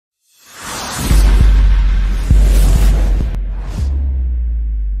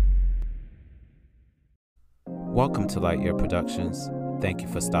Welcome to Lightyear Productions. Thank you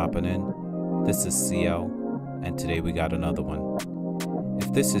for stopping in. This is CL, and today we got another one.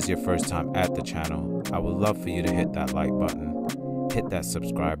 If this is your first time at the channel, I would love for you to hit that like button, hit that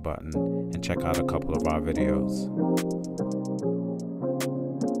subscribe button, and check out a couple of our videos.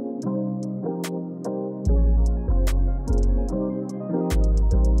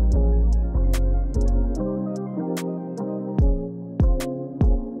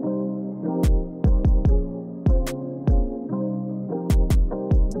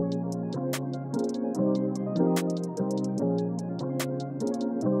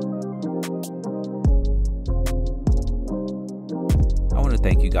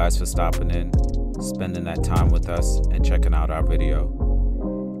 Thank you guys for stopping in, spending that time with us, and checking out our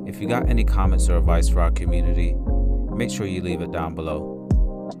video. If you got any comments or advice for our community, make sure you leave it down below.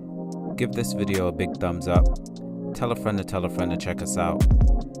 Give this video a big thumbs up, tell a friend to check us out,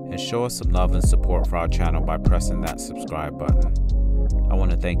 and show us some love and support for our channel by pressing that subscribe button. I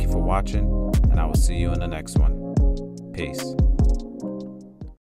want to thank you for watching, and I will see you in the next one. Peace.